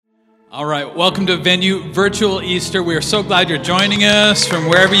All right, welcome to Venue Virtual Easter. We are so glad you're joining us from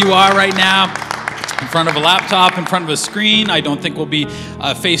wherever you are right now, in front of a laptop, in front of a screen. I don't think we'll be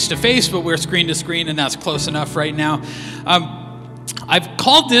face-to-face, but we're screen-to-screen, and that's close enough right now. I've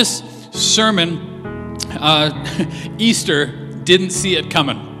called this sermon, Easter Didn't See It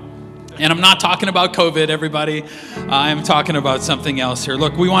Coming. And I'm not talking about COVID, everybody. I'm talking about something else here.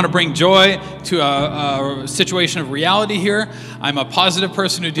 Look, we want to bring joy to a situation of reality here. I'm a positive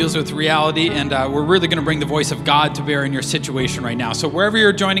person who deals with reality, and we're really going to bring the voice of God to bear in your situation right now. So wherever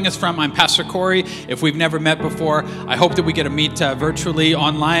you're joining us from, I'm Pastor Corey. If we've never met before, I hope that we get to meet virtually,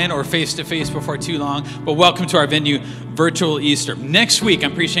 online, or face-to-face before too long. But welcome to our Venue Virtual Easter. Next week,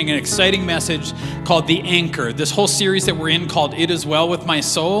 I'm preaching an exciting message called The Anchor. This whole series that we're in called It Is Well With My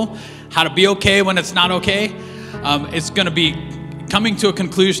Soul. How to be okay when it's not okay. It's going to be coming to a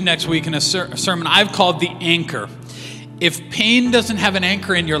conclusion next week in a sermon I've called The Anchor. If pain doesn't have an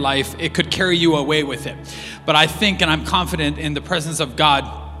anchor in your life, it could carry you away with it. But I think, and I'm confident in the presence of God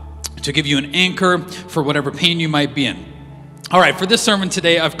to give you an anchor for whatever pain you might be in. All right, for this sermon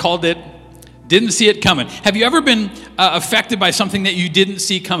today, I've called it Didn't See It Coming. Have you ever been affected by something that you didn't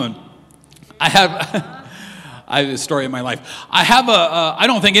see coming? I have... I have a story of my life. I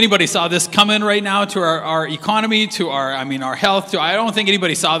don't think anybody saw this coming right now to our economy, to our health. I don't think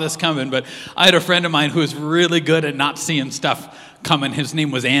anybody saw this coming, but I had a friend of mine who was really good at not seeing stuff coming. His name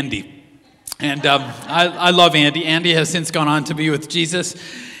was Andy. And I love Andy. Andy has since gone on to be with Jesus.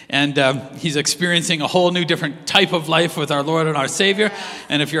 And he's experiencing a whole new different type of life with our Lord and our Savior.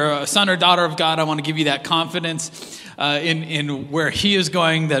 And if you're a son or daughter of God, I want to give you that confidence in where he is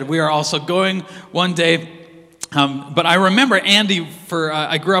going, that we are also going one day. But I remember Andy.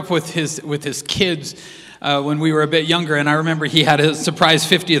 I grew up with his kids when we were a bit younger, and I remember he had a surprise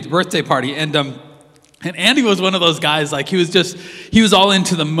 50th birthday party, and Andy was one of those guys, like he was all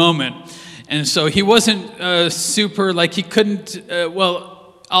into the moment, and so he wasn't super, like he couldn't.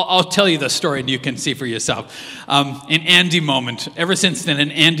 I'll tell you the story and you can see for yourself. An Andy moment. Ever since then,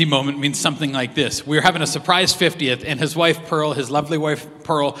 an Andy moment means something like this. We were having a surprise 50th, and his wife, Pearl, his lovely wife,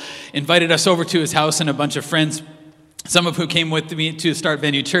 Pearl, invited us over to his house and a bunch of friends, some of who came with me to start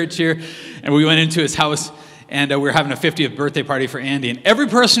Venue Church here. And we went into his house, and we were having a 50th birthday party for Andy. And every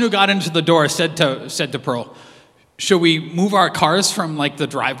person who got into the door said to Pearl, "Should we move our cars from like the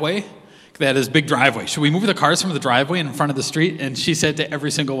driveway?" They had this big driveway. "Should we move the cars from the driveway in front of the street?" And she said to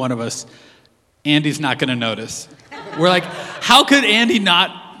every single one of us, "Andy's not going to notice." We're like, how could Andy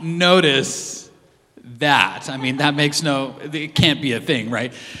not notice that? I mean, it can't be a thing,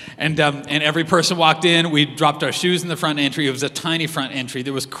 right? And every person walked in. We dropped our shoes in the front entry. It was a tiny front entry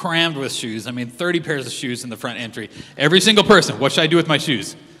that was crammed with shoes. 30 pairs of shoes in the front entry. Every single person, "What should I do with my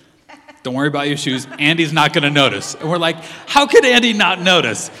shoes?" "Don't worry about your shoes. Andy's not going to notice." And we're like, how could Andy not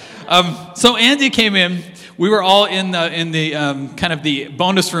notice? So Andy came in. We were all in the kind of the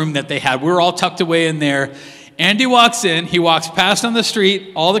bonus room that they had. We were all tucked away in there. Andy walks in. He walks past on the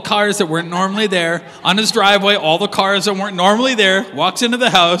street, all the cars that weren't normally there. On his driveway, all the cars that weren't normally there. Walks into the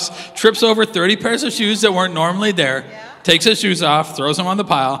house, trips over 30 pairs of shoes that weren't normally there. Yeah. Takes his shoes off, throws them on the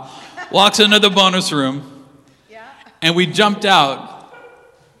pile. Walks into the bonus room. Yeah. And we jumped out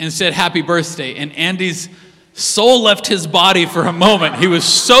and said, "Happy birthday." And Andy's soul left his body for a moment. He was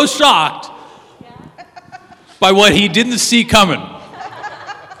so shocked by what he didn't see coming.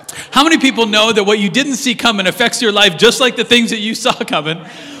 How many people know that what you didn't see coming affects your life just like the things that you saw coming?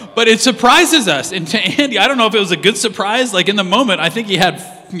 But it surprises us. And to Andy, I don't know if it was a good surprise. Like in the moment, I think he had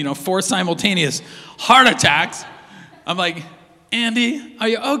 4 simultaneous heart attacks. I'm like, "Andy, are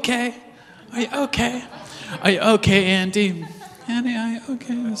you okay? Are you okay? Are you okay, Andy? Andy, are you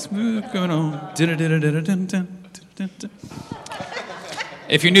okay? Smooth going on."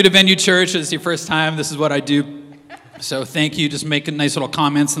 If you're new to Venue Church, this is your first time, this is what I do. So thank you. Just make nice little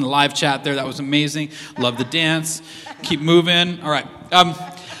comments in the live chat there. That was amazing. Love the dance. Keep moving. All right.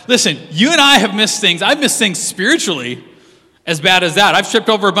 Listen, you and I have missed things. I've missed things spiritually as bad as that. I've tripped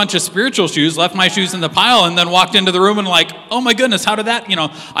over a bunch of spiritual shoes, left my shoes in the pile, and then walked into the room and like, oh my goodness, how did that,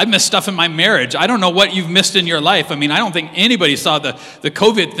 I've missed stuff in my marriage. I don't know what you've missed in your life. I don't think anybody saw the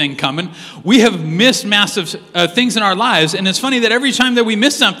COVID thing coming. We have missed massive things in our lives, and it's funny that every time that we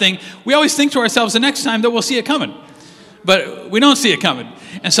miss something, we always think to ourselves the next time that we'll see it coming. But we don't see it coming.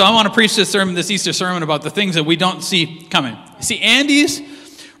 And so I want to preach this Easter sermon about the things that we don't see coming. See, Andy's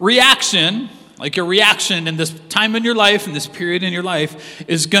reaction, like your reaction in this time in your life, in this period in your life,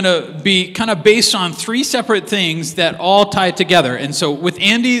 is going to be kind of based on 3 separate things that all tie together. And so with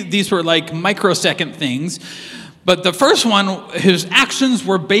Andy, these were like microsecond things. But the first one, his actions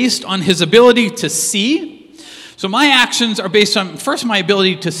were based on his ability to see. So my actions are based on, first, my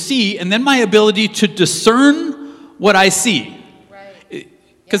ability to see, and then my ability to discern what I see.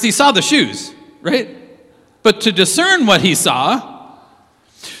 Because he saw the shoes, right? But to discern what he saw,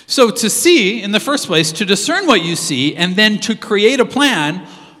 so to see, in the first place, to discern what you see, and then to create a plan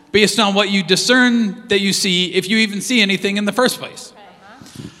based on what you discern that you see, if you even see anything in the first place.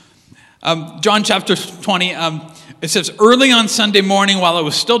 John chapter 20, it says, early on Sunday morning while it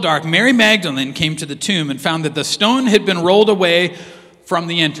was still dark, Mary Magdalene came to the tomb and found that the stone had been rolled away from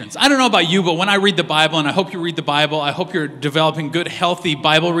the entrance. I don't know about you, but when I read the Bible, and I hope you read the Bible, I hope you're developing good, healthy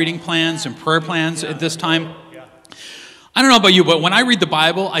Bible reading plans and prayer plans at this time. I don't know about you, but when I read the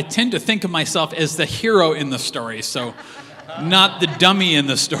Bible, I tend to think of myself as the hero in the story. So not the dummy in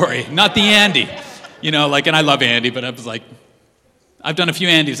the story, not the Andy. And I love Andy, but I was like, I've done a few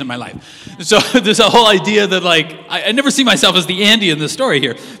Andys in my life. So there's a whole idea that I never see myself as the Andy in the story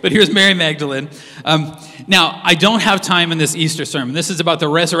here. But here's Mary Magdalene. Now, I don't have time in this Easter sermon. This is about the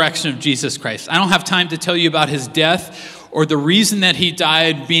resurrection of Jesus Christ. I don't have time to tell you about his death or the reason that he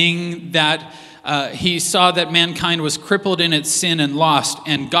died, being that he saw that mankind was crippled in its sin and lost,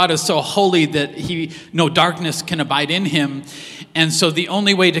 and God is so holy that no darkness can abide in him. And so the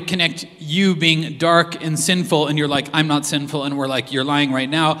only way to connect you being dark and sinful, and you're like, I'm not sinful, and we're like, you're lying right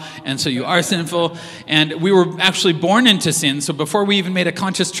now, and so you are sinful. And we were actually born into sin, so before we even made a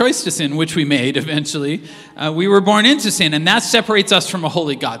conscious choice to sin, which we made eventually, we were born into sin, and that separates us from a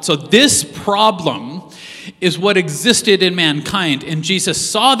holy God. So this problem is what existed in mankind, and Jesus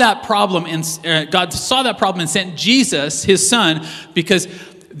saw that problem, and God saw that problem and sent Jesus, his son, because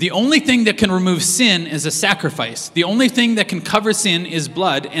the only thing that can remove sin is a sacrifice. The only thing that can cover sin is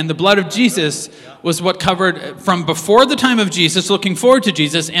blood, and the blood of Jesus was what covered from before the time of Jesus, looking forward to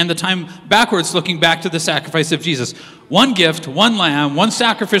Jesus, and the time backwards, looking back to the sacrifice of Jesus. One gift, one lamb, one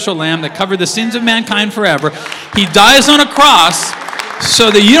sacrificial lamb that covered the sins of mankind forever. He dies on a cross so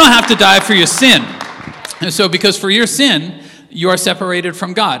that you don't have to die for your sin. And so because for your sin, you are separated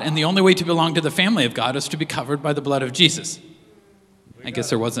from God, and the only way to belong to the family of God is to be covered by the blood of Jesus. I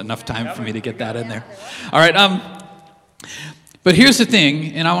guess there wasn't enough time for me to get that in there. All right, but here's the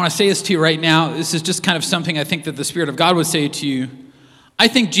thing, and I want to say this to you right now. This is just kind of something I think that the Spirit of God would say to you. I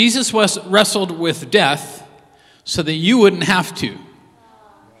think Jesus wrestled with death so that you wouldn't have to.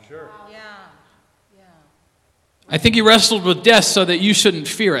 Sure. Yeah. I think he wrestled with death so that you shouldn't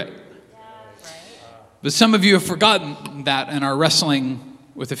fear it. But some of you have forgotten that and are wrestling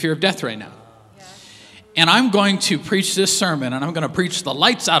with the fear of death right now. And I'm going to preach this sermon, and I'm going to preach the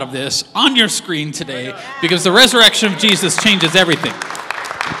lights out of this on your screen today, because the resurrection of Jesus changes everything.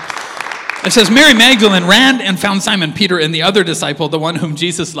 It says, Mary Magdalene ran and found Simon Peter and the other disciple, the one whom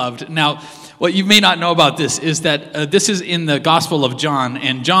Jesus loved. Now, what you may not know about this is that this is in the Gospel of John,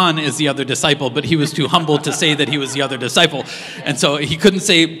 and John is the other disciple, but he was too humble to say that he was the other disciple. And so he couldn't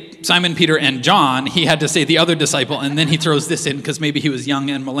say Simon, Peter, and John. He had to say the other disciple, and then he throws this in because maybe he was young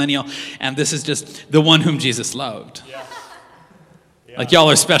and millennial, and this is just the one whom Jesus loved. Yeah. Like,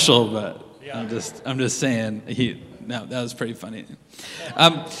 y'all are special, but I'm just saying, that was pretty funny.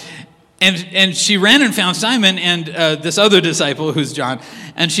 And she ran and found Simon and this other disciple, who's John,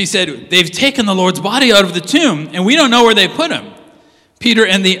 and she said, they've taken the Lord's body out of the tomb, and we don't know where they put him. Peter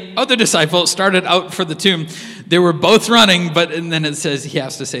and the other disciple started out for the tomb. They were both running, and then it says, he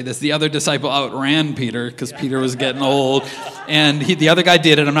has to say this, the other disciple outran Peter, because Peter was getting old, and the other guy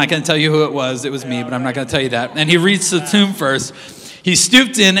did it. I'm not going to tell you who it was me, but I'm not going to tell you that. And he reached the tomb first. He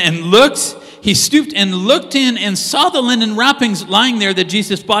stooped in and looked in and saw the linen wrappings lying there that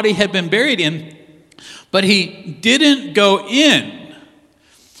Jesus' body had been buried in, but he didn't go in.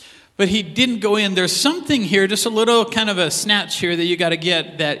 There's something here, just a little kind of a snatch here that you got to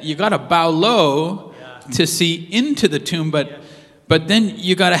get, that you got to bow low to see into the tomb, but then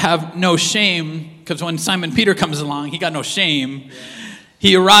you got to have no shame, because when Simon Peter comes along, he got no shame.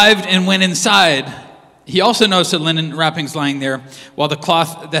 He arrived and went inside. He also noticed the linen wrappings lying there, while the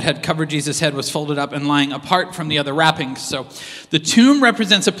cloth that had covered Jesus' head was folded up and lying apart from the other wrappings. So the tomb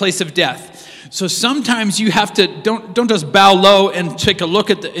represents a place of death. So sometimes you have to, don't just bow low and take a look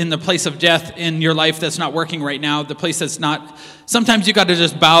in the place of death in your life that's not working right now, the place that's not. Sometimes you got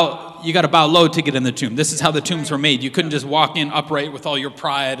to bow low to get in the tomb. This is how the tombs were made. You couldn't just walk in upright with all your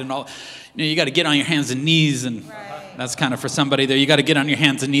pride and all. You got to get on your hands and knees, and that's kind of for somebody there. You got to get on your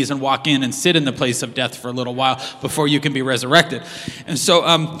hands and knees and walk in and sit in the place of death for a little while before you can be resurrected. And so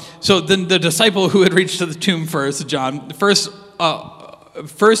then the disciple who had reached to the tomb first, John, first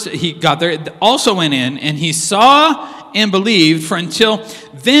he got there, also went in, and he saw and believed, for until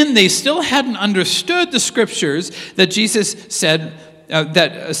then they still hadn't understood the scriptures that Jesus said,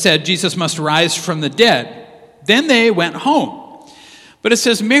 Jesus must rise from the dead. Then they went home. But it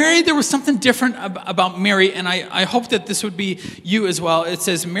says, Mary, there was something different about Mary, and I hope that this would be you as well. It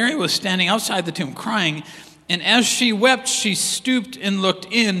says, Mary was standing outside the tomb crying, and as she wept, she stooped and looked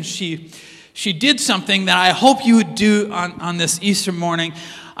in. She did something that I hope you would do on this Easter morning.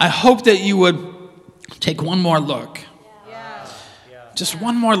 I hope that you would take one more look. Yeah. Just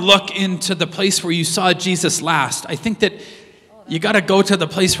one more look into the place where you saw Jesus last. I think that you got to go to the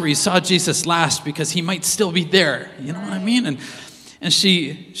place where you saw Jesus last because he might still be there. You know what I mean? And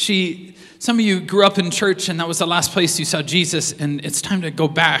she, some of you grew up in church and that was the last place you saw Jesus, and it's time to go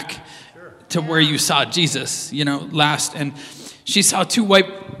back to where you saw Jesus, last. And she saw two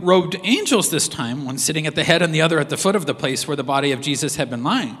white-robed angels this time, one sitting at the head and the other at the foot of the place where the body of Jesus had been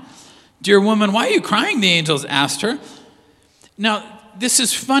lying. Dear woman, why are you crying? The angels asked her. Now, this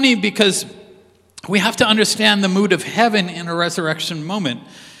is funny because we have to understand the mood of heaven in a resurrection moment.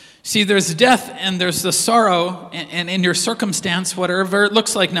 See, there's death and there's the sorrow, and in your circumstance, whatever it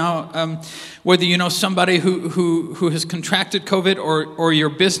looks like now, whether you know somebody who has contracted COVID or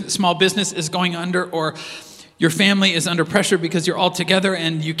your small business is going under, or your family is under pressure because you're all together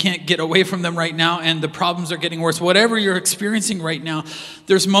and you can't get away from them right now and the problems are getting worse. Whatever you're experiencing right now,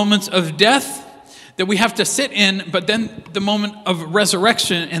 there's moments of death that we have to sit in, but then the moment of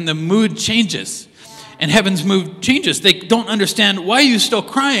resurrection and the mood changes. And heaven's mood changes. They don't understand, why are you still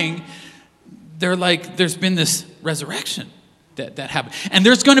crying? They're like, there's been this resurrection that happened. And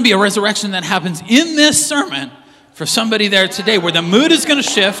there's going to be a resurrection that happens in this sermon for somebody there today where the mood is going to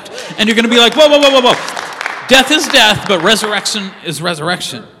shift and you're going to be like, whoa, whoa, whoa, whoa, whoa. Death is death, but resurrection is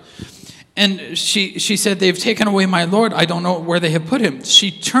resurrection. And she said, they've taken away my Lord. I don't know where they have put him. She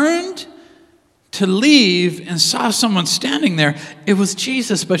turned to leave and saw someone standing there. It was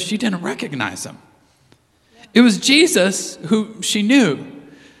Jesus, but she didn't recognize him. It was Jesus who she knew,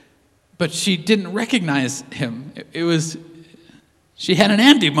 but she didn't recognize him. She had an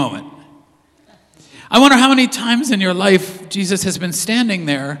Andy moment. I wonder how many times in your life Jesus has been standing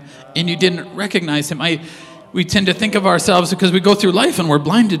there and you didn't recognize him. We tend to think of ourselves, because we go through life and we're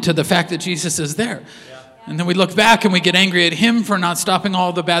blinded to the fact that Jesus is there. And then we look back and we get angry at him for not stopping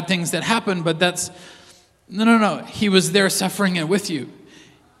all the bad things that happened, but no. He was there suffering it with you.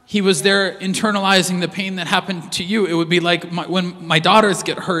 He was there internalizing the pain that happened to you. It would be like when my daughters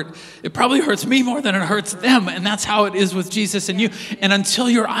get hurt, it probably hurts me more than it hurts them. And that's how it is with Jesus and you. And until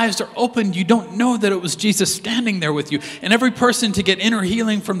your eyes are opened, you don't know that it was Jesus standing there with you. And every person, to get inner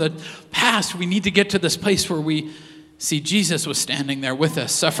healing from the past, we need to get to this place where we see Jesus was standing there with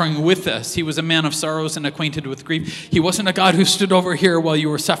us, suffering with us. He was a man of sorrows and acquainted with grief. He wasn't a God who stood over here while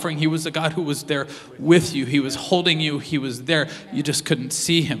you were suffering. He was a God who was there with you. He was holding you. He was there. You just couldn't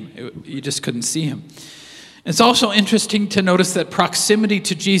see him. You just couldn't see him. It's also interesting to notice that proximity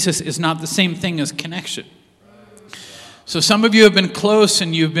to Jesus is not the same thing as connection. So some of you have been close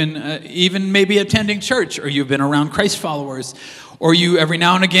and you've been even maybe attending church, or you've been around Christ followers, or you every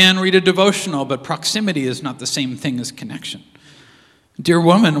now and again read a devotional, but proximity is not the same thing as connection. Dear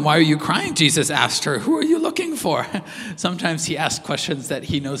woman, why are you crying? Jesus asked her. Who are you looking for? Sometimes he asks questions that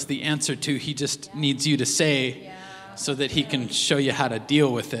he knows the answer to. He just needs you to say so that he can show you how to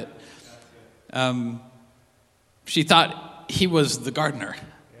deal with it. She thought he was the gardener.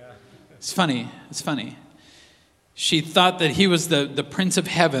 It's funny. She thought that he was the Prince of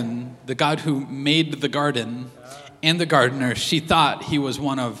Heaven, the God who made the garden and the gardener. She thought he was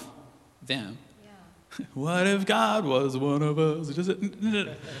one of them. Yeah. What if God was one of us?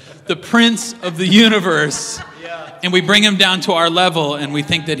 The Prince of the universe. Yeah. And we bring him down to our level and we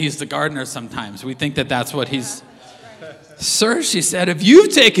think that he's the gardener sometimes. We think that that's what he's... Sir, she said, if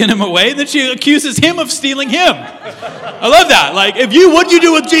you've taken him away, then she accuses him of stealing him. I love that. Like, what'd you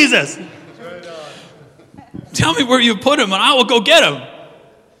do with Jesus? Tell me where you put him and I will go get him.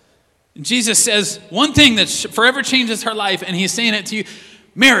 And Jesus says one thing that forever changes her life, and he's saying it to you,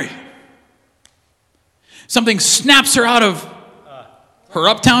 Mary. Something snaps her out of her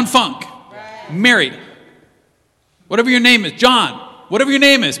uptown funk. Mary. Whatever your name is, John. Whatever your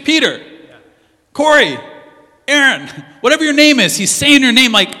name is, Peter. Corey. Aaron. Whatever your name is, he's saying your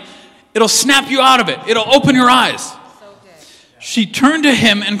name like it'll snap you out of it. It'll open your eyes. She turned to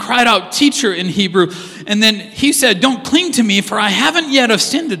him and cried out, teacher, in Hebrew. And then he said, don't cling to me, for I haven't yet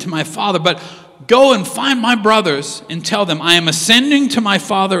ascended to my Father, but go and find my brothers and tell them, I am ascending to my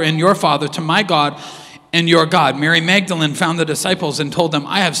Father and your Father, to my God and your God. Mary Magdalene found the disciples and told them,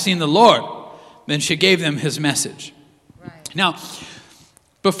 I have seen the Lord. Then she gave them his message. Right. Now,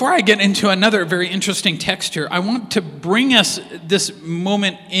 before I get into another very interesting text here, I want to bring us this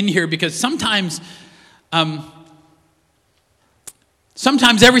moment in here, because sometimes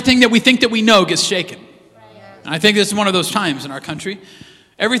everything that we think that we know gets shaken. And I think this is one of those times in our country.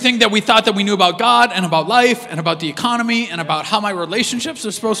 Everything that we thought that we knew about God and about life and about the economy and about how my relationships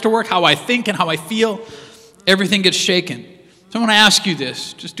are supposed to work, how I think and how I feel, everything gets shaken. So I want to ask you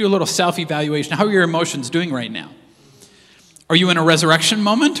this. Just do a little self-evaluation. How are your emotions doing right now? Are you in a resurrection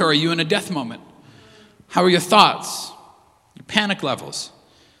moment or are you in a death moment? How are your thoughts, your panic levels?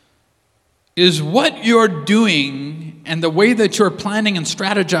 Is what you're doing and the way that you're planning and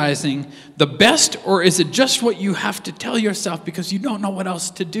strategizing the best, or is it just what you have to tell yourself because you don't know what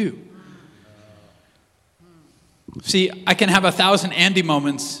else to do? See, I can have 1,000 Andy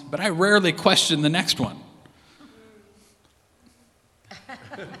moments, but I rarely question the next one.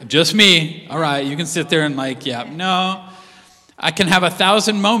 Just me. All right, you can sit there and no. I can have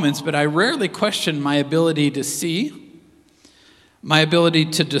 1,000 moments, but I rarely question my ability to see, my ability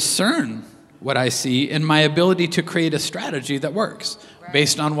to discern what I see, and my ability to create a strategy that works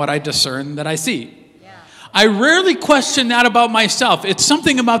based on what I discern that I see. Yeah. I rarely question that about myself. It's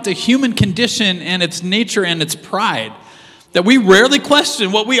something about the human condition and its nature and its pride that we rarely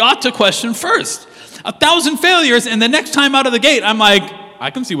question what we ought to question first. 1,000 failures, and the next time out of the gate, I'm like,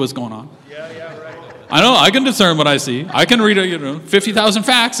 I can see what's going on. Yeah, right. I know, I can discern what I see. I can read 50,000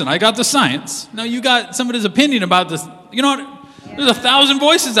 facts, and I got the science. No, you got somebody's opinion about this. You know what? There's 1,000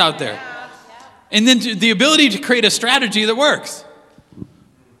 voices out there. And then the ability to create a strategy that works.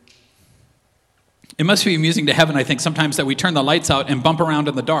 It must be amusing to heaven, I think, sometimes that we turn the lights out and bump around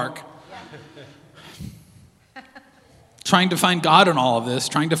in the dark. Trying to find God in all of this,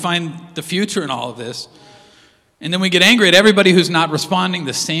 trying to find the future in all of this. And then we get angry at everybody who's not responding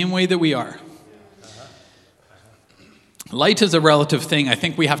the same way that we are. Light is a relative thing. I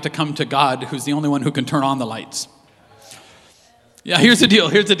think we have to come to God, who's the only one who can turn on the lights. Yeah, here's the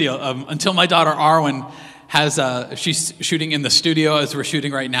deal. Until my daughter Arwen she's shooting in the studio as we're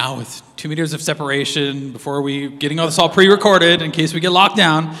shooting right now with 2 meters of separation before getting all this all pre-recorded in case we get locked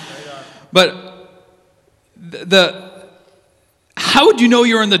down. But how would you know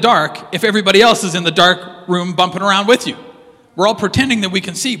you're in the dark if everybody else is in the dark room bumping around with you? We're all pretending that we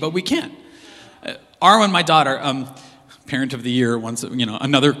can see, but we can't. Arwen, my daughter, parent of the year,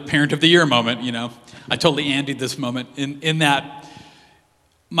 another parent of the year moment, I totally Andied this moment in that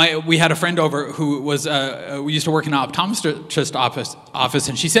we had a friend over who was, we used to work in an optometrist office,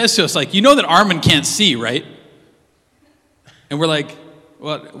 and she says to us, you know that Armin can't see, right? And we're like,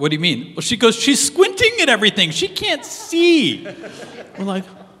 what do you mean? Well, she goes, she's squinting at everything. She can't see. We're like,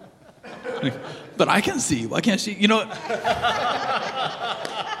 but I can see. Why can't she?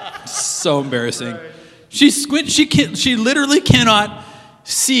 So embarrassing. She literally cannot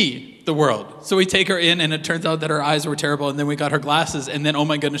see the world. So we take her in, and it turns out that her eyes were terrible, and then we got her glasses, and then, oh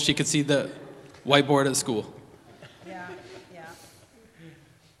my goodness, she could see the whiteboard at school. Yeah.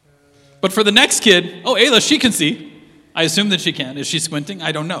 But for the next kid, Ayla, she can see. I assume that she can. Is she squinting?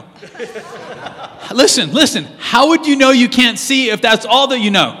 I don't know. Listen. How would you know you can't see if that's all that you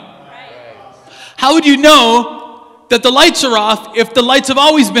know? How would you know that the lights are off if the lights have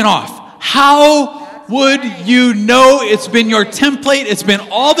always been off? How would you know? It's been your template. It's been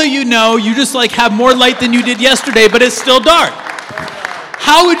all that you know. You just have more light than you did yesterday, but it's still dark.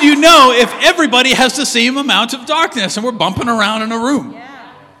 How would you know if everybody has the same amount of darkness and we're bumping around in a room?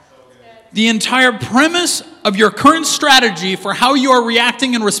 The entire premise of your current strategy for how you are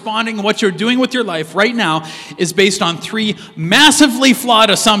reacting and responding and what you're doing with your life right now is based on 3 massively flawed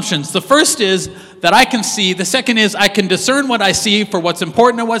assumptions. The first is that I can see. The second is I can discern what I see for what's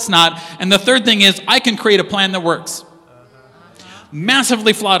important and what's not. And the third thing is I can create a plan that works.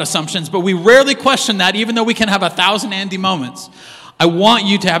 Massively flawed assumptions, but we rarely question that, even though we can have 1,000 Andy moments. I want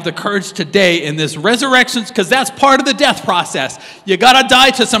you to have the courage today in this resurrection, because that's part of the death process. You got to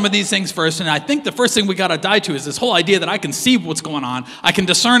die to some of these things first, and I think the first thing we got to die to is this whole idea that I can see what's going on, I can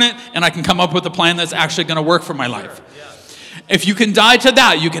discern it, and I can come up with a plan that's actually going to work for my life. If you can die to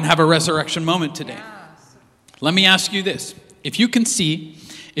that, you can have a resurrection moment today. Let me ask you this. If you can see,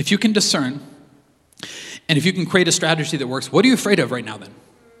 if you can discern, and if you can create a strategy that works, what are you afraid of right now then?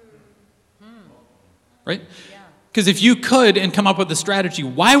 Right? Because if you could and come up with a strategy,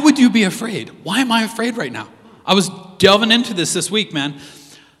 why would you be afraid? Why am I afraid right now? I was delving into this week, man.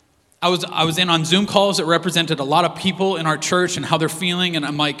 I was in on Zoom calls that represented a lot of people in our church and how they're feeling, and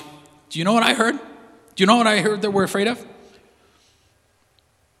I'm like, do you know what I heard? Do you know what I heard that we're afraid of?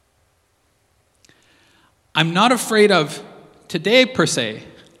 I'm not afraid of today per se.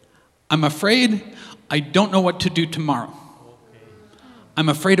 I'm afraid I don't know what to do tomorrow. I'm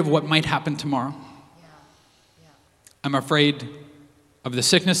afraid of what might happen tomorrow. I'm afraid of the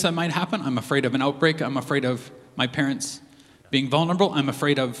sickness that might happen. I'm afraid of an outbreak. I'm afraid of my parents being vulnerable. I'm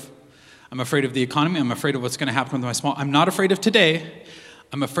afraid of I'm afraid of the economy. I'm afraid of what's going to happen with my small. I'm not afraid of today.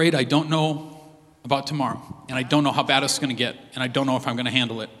 I'm afraid I don't know about tomorrow. And I don't know how bad it's going to get. And I don't know if I'm going to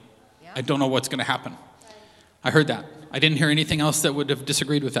handle it. I don't know what's going to happen. I heard that. I didn't hear anything else that would have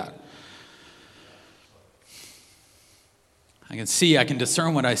disagreed with that. I can see, I can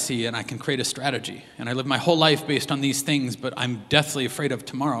discern what I see, and I can create a strategy. And I live my whole life based on these things, but I'm deathly afraid of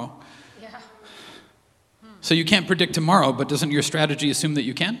tomorrow. Yeah. So you can't predict tomorrow, but doesn't your strategy assume that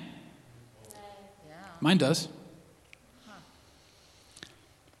you can? Yeah. Mine does.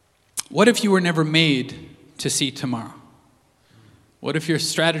 What if you were never made to see tomorrow? What if your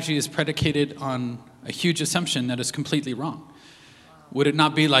strategy is predicated on a huge assumption that is completely wrong? Would it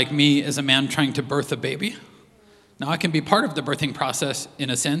not be like me as a man trying to birth a baby? Now, I can be part of the birthing process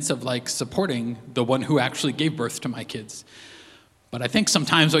in a sense of like supporting the one who actually gave birth to my kids. But I think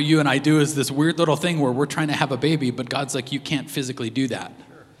sometimes what you and I do is this weird little thing where we're trying to have a baby, but God's like, you can't physically do that.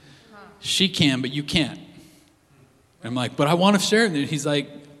 She can, but you can't. And I'm like, but I want to share. And he's like,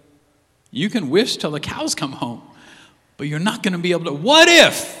 you can wish till the cows come home, but you're not going to be able to. What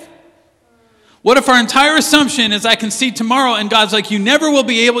if? What if our entire assumption is I can see tomorrow, and God's like, you never will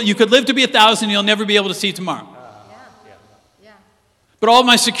be able, you could live to be 1,000, you'll never be able to see tomorrow. But all of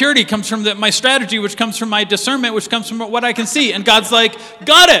my security comes from my strategy, which comes from my discernment, which comes from what I can see. And God's like,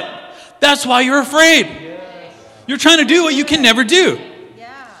 got it. That's why you're afraid. Yes. You're trying to do what you can never do.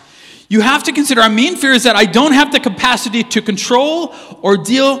 Yeah. You have to consider, our main fear is that I don't have the capacity to control or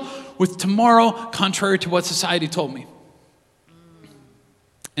deal with tomorrow, contrary to what society told me.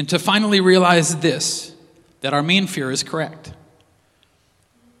 And to finally realize this, that our main fear is correct.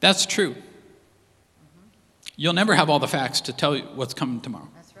 That's true. You'll never have all the facts to tell you what's coming tomorrow.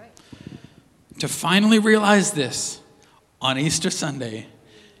 That's right. To finally realize this on Easter Sunday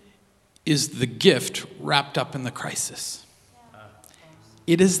is the gift wrapped up in the crisis.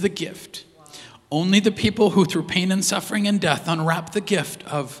 It is the gift. Only the people who through pain and suffering and death unwrap the gift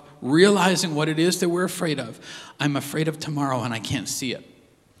of realizing what it is that we're afraid of. I'm afraid of tomorrow and I can't see it.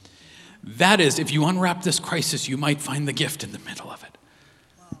 That is, if you unwrap this crisis, you might find the gift in the middle of it.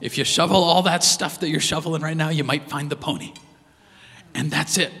 If you shovel all that stuff that you're shoveling right now, you might find the pony. And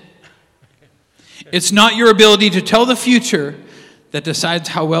that's it. It's not your ability to tell the future that decides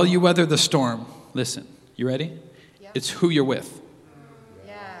how well you weather the storm. Listen, you ready? Yep. It's who you're with.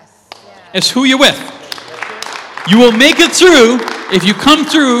 Yes. It's who you're with. You will make it through if you come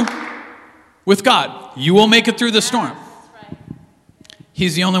through with God. You will make it through the storm.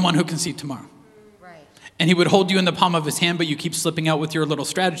 He's the only one who can see tomorrow. And he would hold you in the palm of his hand, but you keep slipping out with your little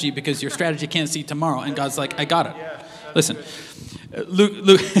strategy because your strategy can't see tomorrow. And God's like, I got it. Listen,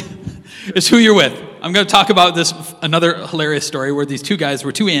 Luke, it's who you're with. I'm going to talk about this, another hilarious story where these two guys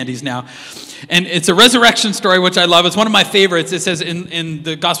were two Andys now. And it's a resurrection story, which I love. It's one of my favorites. It says in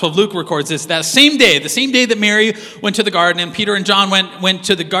the Gospel of Luke records this, that same day, the same day that Mary went to the garden and Peter and John went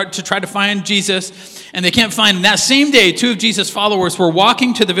to the garden to try to find Jesus, and they can't find him. That same day, two of Jesus' followers were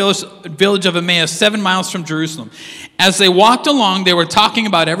walking to the village of Emmaus, 7 miles from Jerusalem. As they walked along, they were talking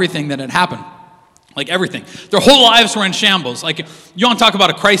about everything that had happened. Like everything. Their whole lives were in shambles. Like, you want to talk about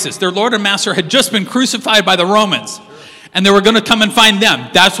a crisis. Their Lord and Master had just been crucified by the Romans. And they were going to come and find them.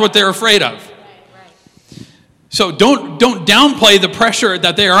 That's what they're afraid of. So don't downplay the pressure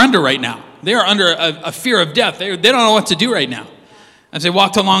that they are under right now. They are under a fear of death. They don't know what to do right now. As they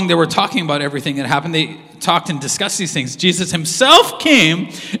walked along, they were talking about everything that happened. They talked and discussed these things. Jesus himself came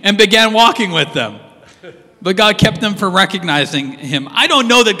and began walking with them. But God kept them from recognizing him. I don't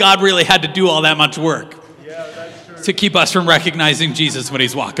know that God really had to do all that much work to keep us from recognizing Jesus when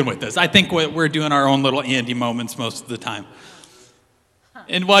he's walking with us. I think we're doing our own little Andy moments most of the time.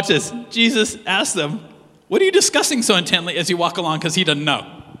 And watch this. Jesus asked them, what are you discussing so intently as you walk along? Because he doesn't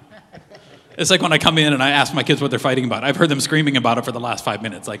know. It's like when I come in and I ask my kids what they're fighting about. I've heard them screaming about it for the last 5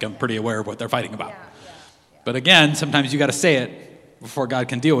 minutes. Like, I'm pretty aware of what they're fighting about. But again, sometimes you got to say it before God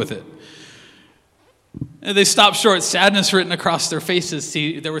can deal with it. And they stopped short, sadness written across their faces.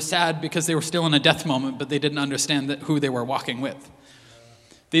 See, they were sad because they were still in a death moment, but they didn't understand who they were walking with.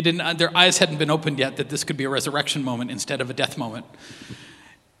 Their eyes hadn't been opened yet that this could be a resurrection moment instead of a death moment.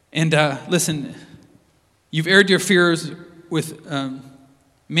 And listen, you've aired your fears with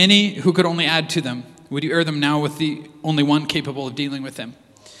many who could only add to them. Would you air them now with the only one capable of dealing with them?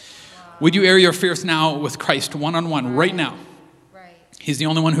 Would you air your fears now with Christ, one-on-one, right now? He's the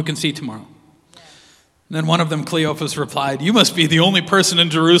only one who can see tomorrow. And then one of them, Cleophas, replied, you must be the only person in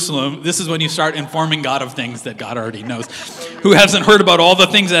Jerusalem. This is when you start informing God of things that God already knows. Who hasn't heard about all the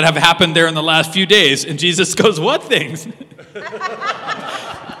things that have happened there in the last few days? And Jesus goes, what things?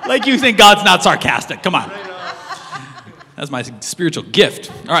 Like you think God's not sarcastic. Come on. That's my spiritual gift.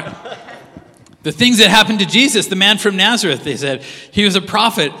 All right. The things that happened to Jesus, the man from Nazareth, they said, he was a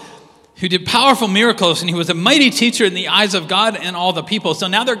prophet who did powerful miracles, and he was a mighty teacher in the eyes of God and all the people. So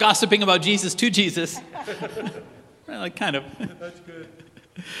now they're gossiping about Jesus to Jesus. Like, kind of. That's good.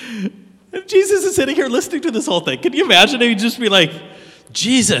 And Jesus is sitting here listening to this whole thing. Can you imagine? He'd just be like,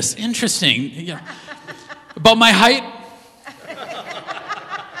 Jesus, interesting. Yeah. About my height?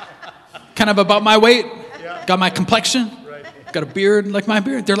 Kind of about my weight? Yeah. Got my complexion? Right. Got a beard like my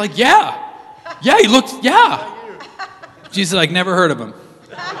beard? They're like, yeah. Yeah, he looks, yeah. Jesus is like, never heard of him.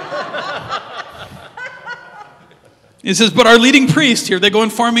 It says, but our leading priest here, they go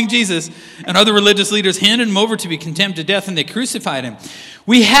informing Jesus, and other religious leaders handed him over to be condemned to death, and they crucified him.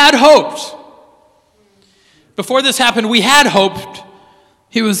 We had hoped. Before this happened, we had hoped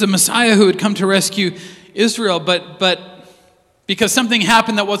he was the Messiah who would come to rescue Israel, but because something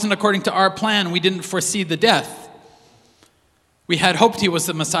happened that wasn't according to our plan, we didn't foresee the death. We had hoped he was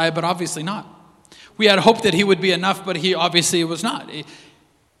the Messiah, but obviously not. We had hoped that he would be enough, but he obviously was not.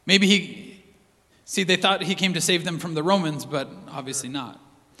 They thought he came to save them from the Romans, but obviously not.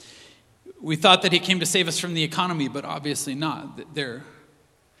 We thought that he came to save us from the economy, but obviously not.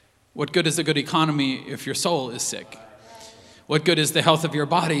 What good is a good economy if your soul is sick? What good is the health of your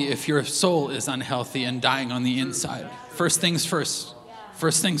body if your soul is unhealthy and dying on the inside? First things first.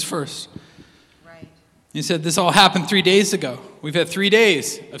 First things first. Right. He said, this all happened 3 days ago. We've had 3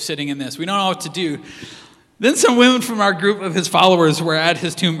 days of sitting in this. We don't know what to do. Then some women from our group of his followers were at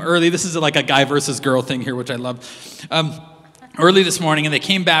his tomb early. This is like a guy versus girl thing here, which I love. Early this morning, and they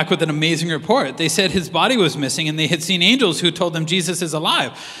came back with an amazing report. They said his body was missing, and they had seen angels who told them Jesus is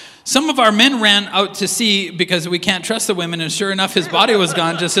alive. Some of our men ran out to see because we can't trust the women, and sure enough, his body was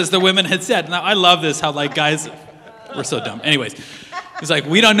gone, just as the women had said. Now, I love this, how like guys, we're so dumb. Anyways, it's like,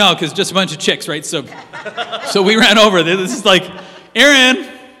 we don't know, because just a bunch of chicks, right? So we ran over. This is like,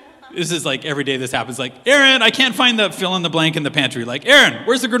 Aaron. This is like every day this happens. Like, Aaron, I can't find the fill in the blank in the pantry. Like, Aaron,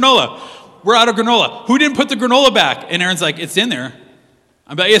 where's the granola? We're out of granola. Who didn't put the granola back? And Aaron's like, it's in there.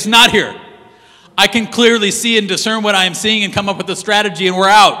 I'm like, it's not here. I can clearly see and discern what I am seeing and come up with a strategy, and we're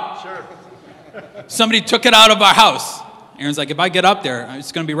out. Sure. Somebody took it out of our house. Aaron's like, if I get up there,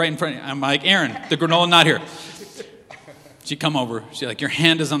 it's going to be right in front of you. I'm like, Aaron, the granola not here. She come over. She's like, your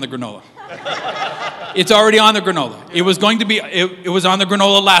hand is on the granola. It's already on the granola. It was going to be, it was on the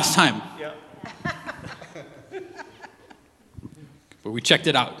granola last time. Yeah. But we checked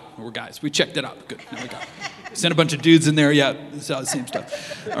it out. We're guys. We checked it out. Good. Now we got it. Sent a bunch of dudes in there. Yeah, it's all the same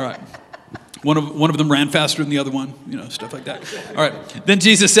stuff. All right. One of them ran faster than the other one. Stuff like that. All right. Then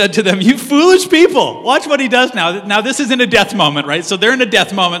Jesus said to them, you foolish people. Watch what he does now. Now, this is in a death moment, right? So they're in a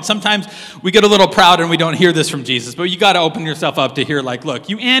death moment. Sometimes we get a little proud and we don't hear this from Jesus. But you got to open yourself up to hear, like, look,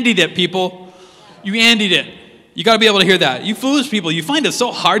 you Andied it, people. You Andied it. You got to be able to hear that. You foolish people, you find it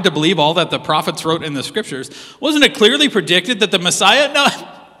so hard to believe all that the prophets wrote in the scriptures. Wasn't it clearly predicted that the Messiah? No,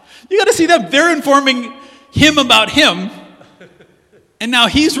 you got to see them. They're informing him about him. And now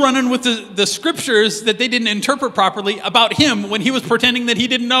he's running with the scriptures that they didn't interpret properly about him when he was pretending that he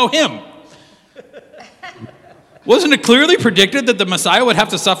didn't know him. Wasn't it clearly predicted that the Messiah would have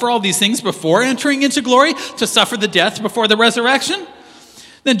to suffer all these things before entering into glory, to suffer the death before the resurrection?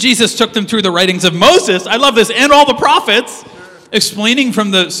 Then Jesus took them through the writings of Moses, I love this, and all the prophets, explaining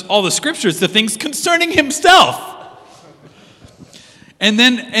from all the scriptures the things concerning himself. And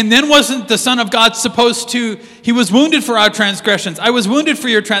then wasn't the Son of God supposed to, he was wounded for our transgressions. He was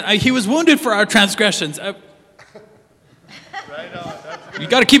wounded for our transgressions. Right on. You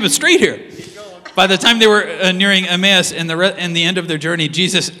got to keep it straight here. By the time they were nearing Emmaus and the end of their journey,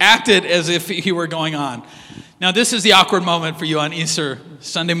 Jesus acted as if he were going on. Now, this is the awkward moment for you on Easter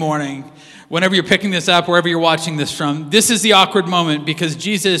Sunday morning. Whenever you're picking this up, wherever you're watching this from, this is the awkward moment because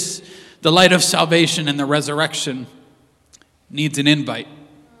Jesus, the light of salvation and the resurrection, needs an invite.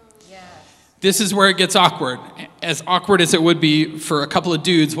 Yes. This is where it gets awkward as it would be for a couple of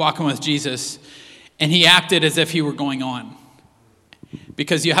dudes walking with Jesus, and he acted as if he were going on.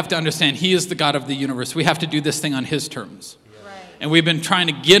 Because you have to understand, he is the God of the universe. We have to do this thing on his terms. Right. And we've been trying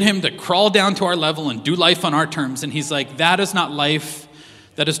to get him to crawl down to our level and do life on our terms, and he's like, that is not life.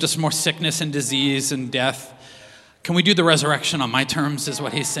 That is just more sickness and disease and death. Can we do the resurrection on my terms, is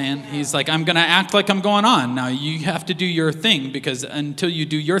what he's saying. He's like, I'm going to act like I'm going on. Now, you have to do your thing, because until you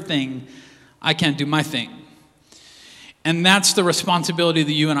do your thing, I can't do my thing. And that's the responsibility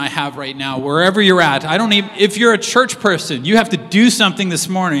that you and I have right now, wherever you're at. If you're a church person, you have to do something this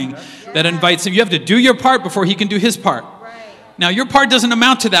morning that invites him. You have to do your part before he can do his part. Right. Now, your part doesn't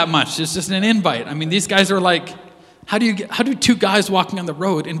amount to that much. It's just an invite. I mean, these guys are like, how do two guys walking on the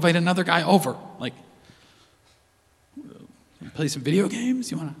road invite another guy over? Like, play some video games?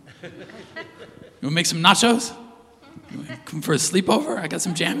 You want to? You want to make some nachos? You want to come for a sleepover? I got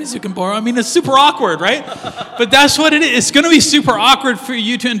some jammies you can borrow. I mean, it's super awkward, right? But that's what it is. It's going to be super awkward for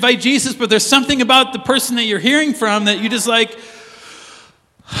you to invite Jesus, but there's something about the person that you're hearing from that you just like,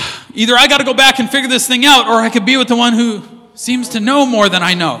 either I got to go back and figure this thing out, or I could be with the one who seems to know more than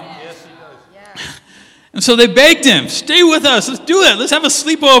I know. Yes, he does. And so they begged him, stay with us. Let's do it. Let's have a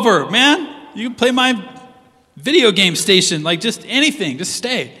sleepover, man. You can play my video game station, like just anything. Just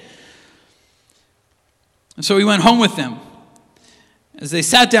stay. And so he went home with them. As they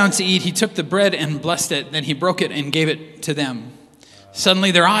sat down to eat, he took the bread and blessed it. Then he broke it and gave it to them.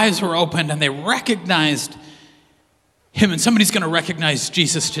 Suddenly their eyes were opened and they recognized him. And somebody's going to recognize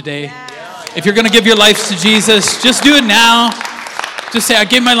Jesus today. If you're going to give your life to Jesus, just do it now. Just say, I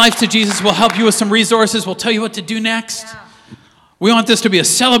gave my life to Jesus. We'll help you with some resources. We'll tell you what to do next. We want this to be a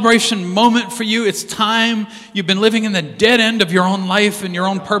celebration moment for you. It's time. You've been living in the dead end of your own life and your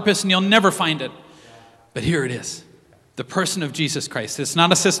own purpose, and you'll never find it. But here it is. The person of Jesus Christ. It's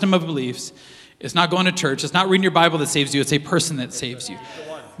not a system of beliefs. It's not going to church. It's not reading your Bible that saves you. It's a person that saves you.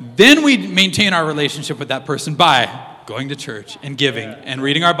 Then we maintain our relationship with that person by going to church and giving and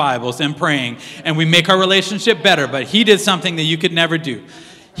reading our Bibles and praying. And we make our relationship better. But he did something that you could never do.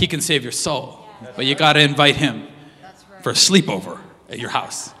 He can save your soul. But you got to invite him for a sleepover at your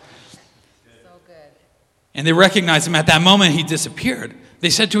house. So good. And they recognized him. At that moment, he disappeared. They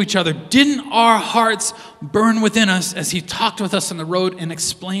said to each other, didn't our hearts burn within us as he talked with us on the road and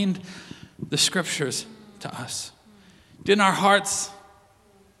explained the scriptures to us? Didn't our hearts,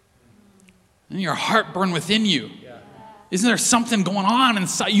 didn't your heart burn within you? Isn't there something going on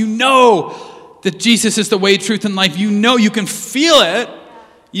inside? You know that Jesus is the way, truth, and life. You know, you can feel it.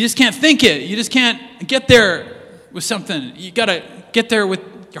 You just can't think it. You just can't get there with something. You got to get there with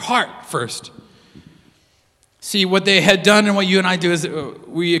your heart first. See, what they had done and what you and I do is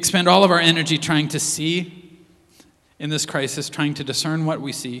we expend all of our energy trying to see in this crisis, trying to discern what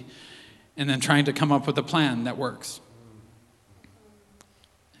we see, and then trying to come up with a plan that works.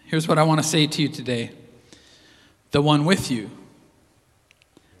 Here's what I want to say to you today. The one with you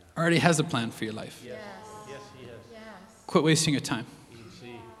already has a plan for your life. Yes. Yes, he has. Yes. Quit wasting your time.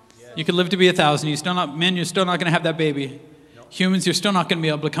 You could live to be 1,000. You're still not going to have that baby. Humans, you're still not going to be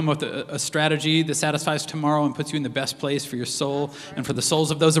able to come up with a strategy that satisfies tomorrow and puts you in the best place for your soul and for the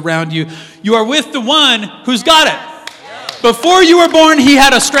souls of those around you. You are with the one who's got it. Before you were born, he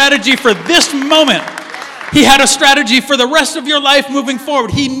had a strategy for this moment. He had a strategy for the rest of your life moving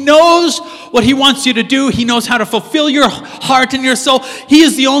forward. He knows what he wants you to do. He knows how to fulfill your heart and your soul. He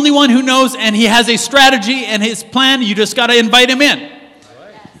is the only one who knows, and he has a strategy and his plan. You just got to invite him in.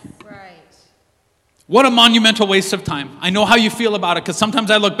 What a monumental waste of time. I know how you feel about it, because sometimes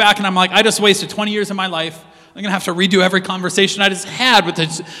I look back and I'm like, I just wasted 20 years of my life. I'm going to have to redo every conversation I just had with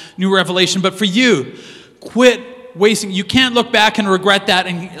this new revelation. But for you, quit wasting. You can't look back and regret that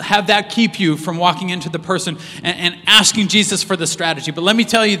and have that keep you from walking into the person and asking Jesus for the strategy. But let me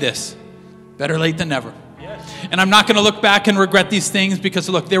tell you this, better late than never. Yes. And I'm not going to look back and regret these things because,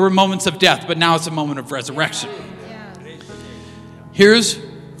 look, there were moments of death, but now it's a moment of resurrection. Yeah. Here's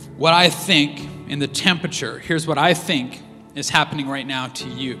what I think. In the temperature, here's what I think is happening right now to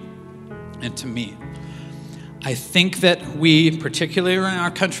you and to me. I think that we, particularly in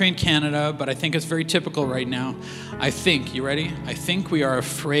our country in Canada, but I think it's very typical right now, you ready? I think we are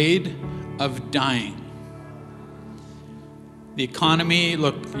afraid of dying. The economy,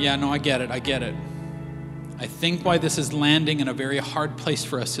 look, I get it. I think why this is landing in a very hard place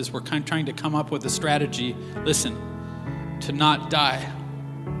for us is we're kind of trying to come up with a strategy, listen, to not die.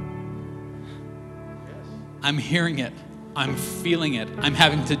 I'm hearing it. I'm feeling it. I'm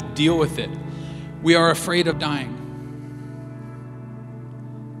having to deal with it. We are afraid of dying.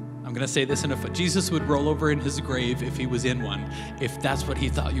 I'm going to say this, Jesus would roll over in his grave if he was in one, if that's what he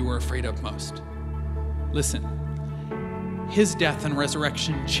thought you were afraid of most. Listen, his death and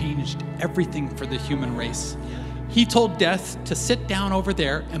resurrection changed everything for the human race. He told death to sit down over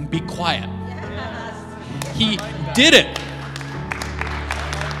there and be quiet. He did it.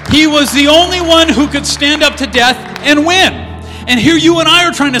 He was the only one who could stand up to death and win. And here you and I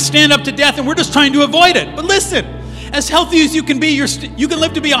are trying to stand up to death, and we're just trying to avoid it. But listen, as healthy as you can be, you can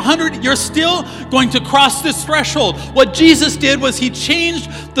live to be 100, you're still going to cross this threshold. What Jesus did was he changed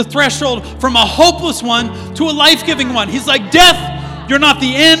the threshold from a hopeless one to a life-giving one. He's like, death, you're not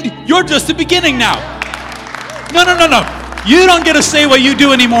the end, you're just the beginning now. No. You don't get to say what you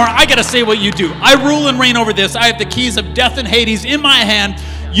do anymore. I get to say what you do. I rule and reign over this. I have the keys of death and Hades in my hand.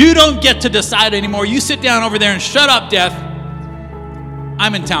 You don't get to decide anymore. You sit down over there and shut up, death.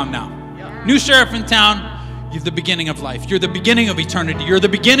 I'm in town now. New sheriff in town. You're the beginning of life. You're the beginning of eternity. You're the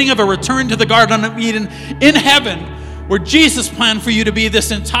beginning of a return to the Garden of Eden in heaven, where Jesus planned for you to be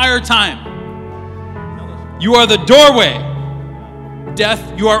this entire time. You are the doorway.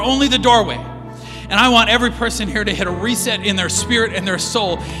 Death, you are only the doorway. And I want every person here to hit a reset in their spirit and their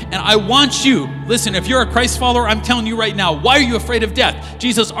soul. And I want you, listen, if you're a Christ follower, I'm telling you right now, why are you afraid of death?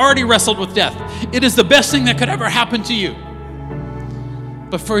 Jesus already wrestled with death. It is the best thing that could ever happen to you.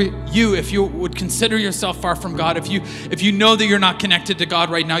 But for you, if you would consider yourself far from God, if you know that you're not connected to God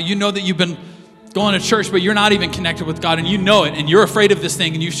right now, you know that you've been going to church, but you're not even connected with God, and you know it, and you're afraid of this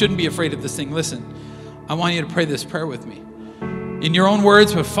thing, and you shouldn't be afraid of this thing. Listen, I want you to pray this prayer with me. In your own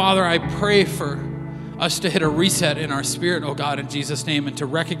words, but Father, I pray for us to hit a reset in our spirit, oh God, in Jesus' name, and to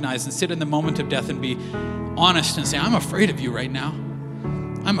recognize and sit in the moment of death and be honest and say, I'm afraid of you right now.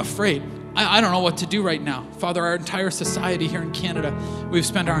 I'm afraid. I don't know what to do right now. Father, our entire society here in Canada, we've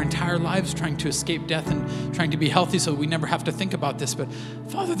spent our entire lives trying to escape death and trying to be healthy so we never have to think about this. But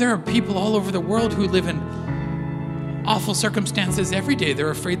Father, there are people all over the world who live in awful circumstances every day. They're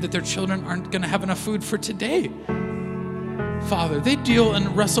afraid that their children aren't going to have enough food for today. Father, they deal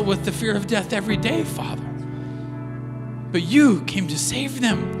and wrestle with the fear of death every day, Father. But you came to save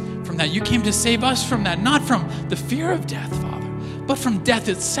them from that. You came to save us from that, not from the fear of death, Father, but from death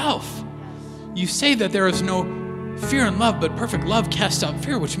itself. You say that there is no fear in love, but perfect love casts out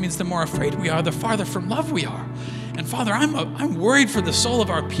fear, which means the more afraid we are, the farther from love we are. And Father, I'm worried for the soul of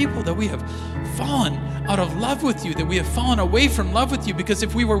our people that we have fallen out of love with you, that we have fallen away from love with you, because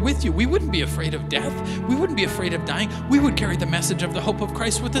if we were with you, we wouldn't be afraid of death. We wouldn't be afraid of dying. We would carry the message of the hope of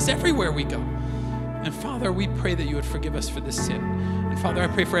Christ with us everywhere we go. And Father, we pray that you would forgive us for this sin. And Father, I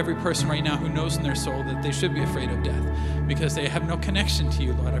pray for every person right now who knows in their soul that they should be afraid of death because they have no connection to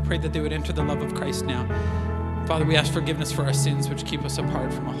you, Lord. I pray that they would enter the love of Christ now. Father, we ask forgiveness for our sins which keep us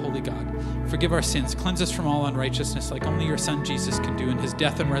apart from a holy God. Forgive our sins. Cleanse us from all unrighteousness like only your Son Jesus can do in his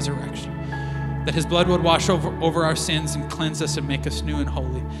death and resurrection. That his blood would wash over our sins and cleanse us and make us new and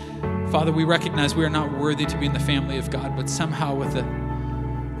holy. Father, we recognize we are not worthy to be in the family of God, but somehow with the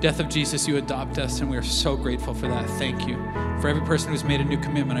death of Jesus, you adopt us, and we are so grateful for that. Thank you. For every person who's made a new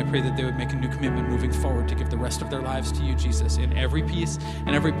commitment, I pray that they would make a new commitment moving forward to give the rest of their lives to you, Jesus, in every piece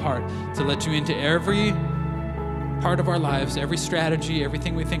and every part, to let you into every part of our lives, every strategy,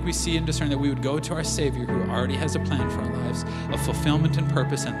 everything we think we see and discern, that we would go to our Savior who already has a plan for our lives of fulfillment and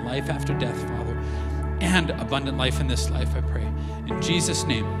purpose and life after death, Father, and abundant life in this life, I pray. In Jesus'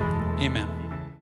 name, amen.